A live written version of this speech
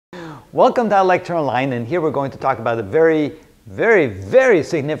Welcome to Electron Line, and here we're going to talk about a very, very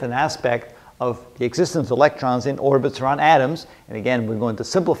significant aspect of the existence of electrons in orbits around atoms. And again, we're going to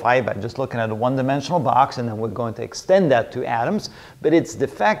simplify it by just looking at a one-dimensional box, and then we're going to extend that to atoms. But it's the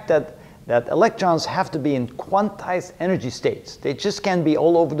fact that electrons have to be in quantized energy states. They just can't be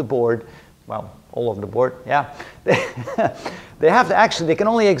all over the board. Well, all over the board, yeah. They have to actually, they can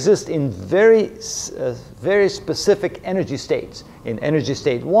only exist in very specific energy states. In energy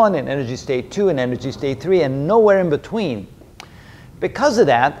state 1, in energy state 2, in energy state 3, and nowhere in between. Because of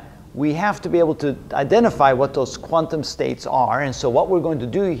that, we have to be able to identify what those quantum states are. And so what we're going to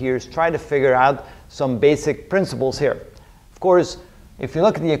do here is try to figure out some basic principles here. Of course, if you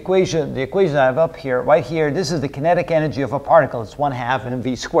look at the equation I have up here, right here, this is the kinetic energy of a particle. It's 1/2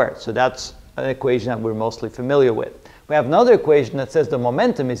 mv squared. So that's an equation that we're mostly familiar with. We have another equation that says the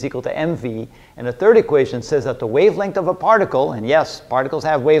momentum is equal to mv, and a third equation says that the wavelength of a particle, and yes, particles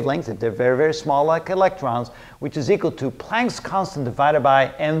have wavelengths if they're very small like electrons, which is equal to Planck's constant divided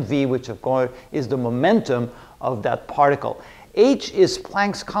by mv, which of course is the momentum of that particle. H is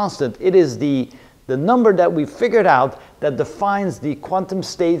Planck's constant. It is the number that we figured out that defines the quantum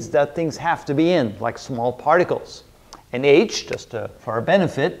states that things have to be in, like small particles. And H, just for our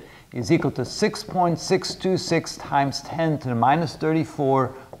benefit, is equal to 6.626 times 10 to the minus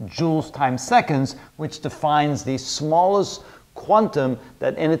 34 joules times seconds, which defines the smallest quantum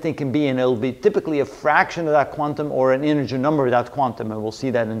that anything can be in. It'll be typically a fraction of that quantum or an integer number of that quantum, and we'll see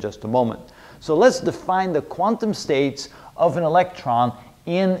that in just a moment. So let's define the quantum states of an electron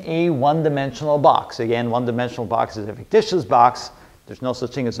in a one-dimensional box. Again, one-dimensional box is a fictitious box. There's no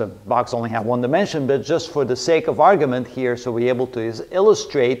such thing as a box only have one dimension, but just for the sake of argument here, so we're able to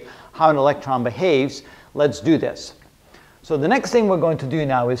illustrate how an electron behaves, let's do this. So the next thing we're going to do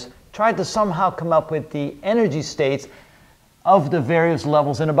now is try to somehow come up with the energy states of the various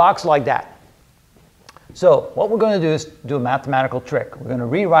levels in a box like that. So what we're going to do is do a mathematical trick. We're going to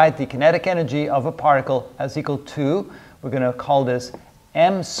rewrite the kinetic energy of a particle as equal to, we're going to call this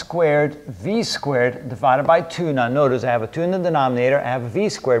m squared v squared divided by 2. Now notice I have a 2 in the denominator, I have a v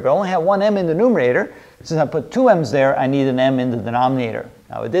squared, but I only have one m in the numerator. Since I put two m's there, I need an m in the denominator.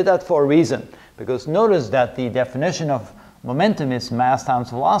 Now I did that for a reason, because notice that the definition of momentum is mass times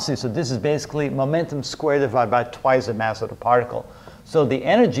velocity, so this is basically momentum squared divided by twice the mass of the particle. So the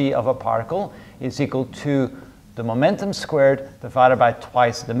energy of a particle is equal to the momentum squared divided by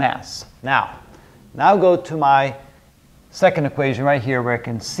twice the mass. Now go to my second equation right here, where I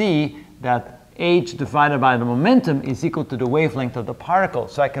can see that h divided by the momentum is equal to the wavelength of the particle.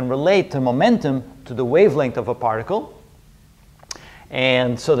 So I can relate the momentum to the wavelength of a particle.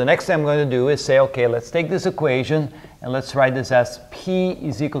 And so the next thing I'm going to do is say, okay, let's take this equation and let's write this as p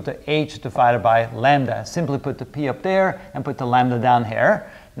is equal to h divided by lambda. I simply put the p up there and put the lambda down here.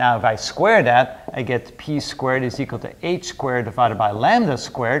 Now if I square that, I get p squared is equal to h squared divided by lambda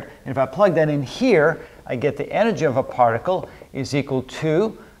squared. And if I plug that in here, I get the energy of a particle is equal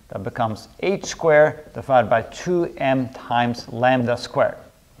to, that becomes h squared divided by 2m times lambda squared.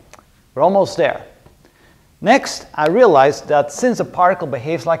 We're almost there. Next, I realized that since a particle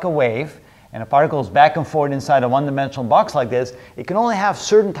behaves like a wave, and a particle is back and forth inside a one-dimensional box like this, it can only have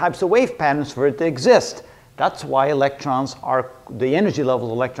certain types of wave patterns for it to exist. That's why electrons are, the energy levels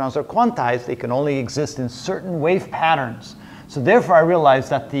of electrons are quantized. They can only exist in certain wave patterns. So therefore I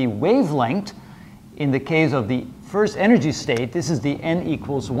realized that the wavelength, in the case of the first energy state, this is the n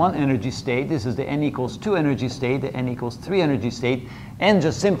equals 1 energy state, this is the n equals 2 energy state, the n equals 3 energy state, n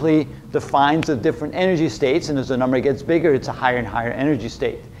just simply defines the different energy states, and as the number gets bigger, it's a higher and higher energy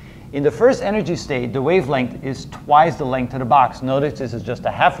state. In the first energy state, the wavelength is twice the length of the box. Notice this is just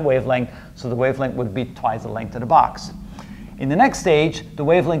a half wavelength, so the wavelength would be twice the length of the box. In the next stage, the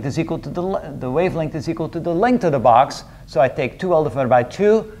wavelength is equal to the length of the box, so I take 2L divided by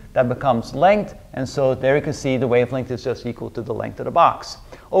 2, that becomes length, and so there you can see the wavelength is just equal to the length of the box.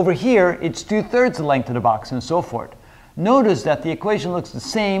 Over here, it's 2/3 the length of the box, and so forth. Notice that the equation looks the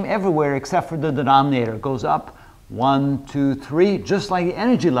same everywhere except for the denominator. It goes up 1, 2, 3, just like the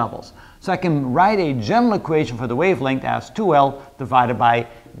energy levels. So I can write a general equation for the wavelength as 2L divided by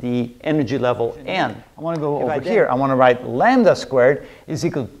the energy level n. I want to go over here. I want to write lambda squared is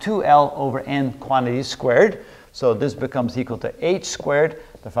equal to 2L over n quantity squared. So this becomes equal to h squared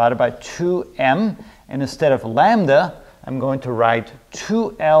divided by 2m, and instead of lambda, I'm going to write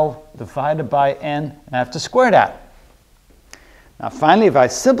 2L divided by n, and I have to square that. Now finally, if I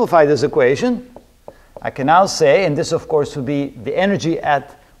simplify this equation, I can now say, and this of course would be the energy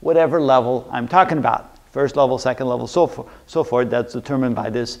at whatever level I'm talking about. First level, second level, so forth, that's determined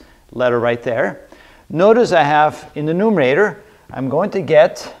by this letter right there. Notice I have in the numerator, I'm going to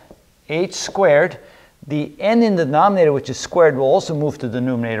get h squared. The n in the denominator, which is squared, will also move to the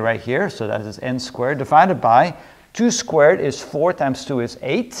numerator right here. So that is n squared divided by 2 squared is 4 times 2 is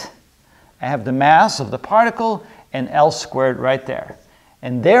 8. I have the mass of the particle and L squared right there.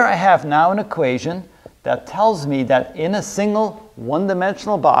 And there I have now an equation that tells me that in a single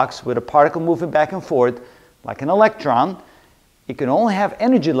one-dimensional box with a particle moving back and forth, like an electron, it can only have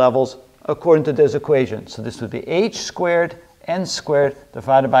energy levels according to this equation. So this would be h squared n squared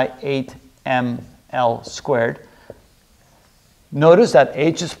divided by 8mL squared. Notice that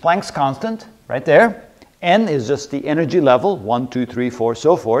h is Planck's constant right there. N is just the energy level, 1, 2, 3, 4,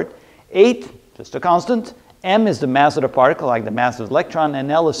 so forth. 8, just a constant. M is the mass of the particle, like the mass of the electron,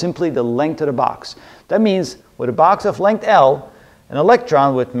 and L is simply the length of the box. That means with a box of length L, an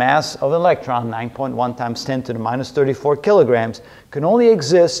electron with mass of an electron, 9.1 times 10 to the minus 34 kilograms, can only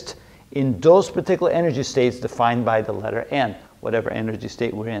exist in those particular energy states defined by the letter N, whatever energy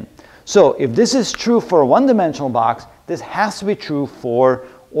state we're in. So if this is true for a one-dimensional box, this has to be true for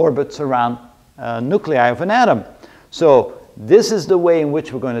orbits around nuclei of an atom. So this is the way in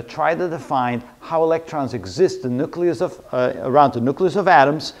which we're going to try to define how electrons exist in nucleus of, around the nucleus of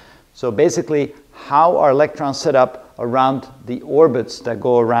atoms. So basically, how are electrons set up around the orbits that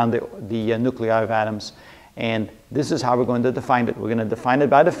go around the nuclei of atoms. And this is how we're going to define it. We're going to define it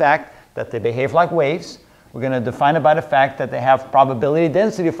by the fact that they behave like waves. We're going to define it by the fact that they have probability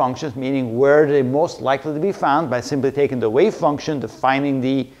density functions, meaning where they're most likely to be found, by simply taking the wave function, defining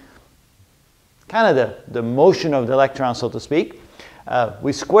the kind of the motion of the electron, so to speak.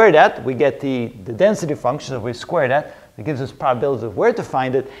 We square that, we get the density function, so we square that. It gives us probability of where to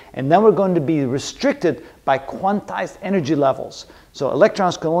find it, and then we're going to be restricted by quantized energy levels. So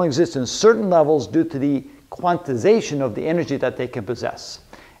electrons can only exist in certain levels due to the quantization of the energy that they can possess.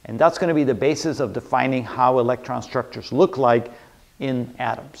 And that's going to be the basis of defining how electron structures look like in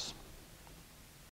atoms.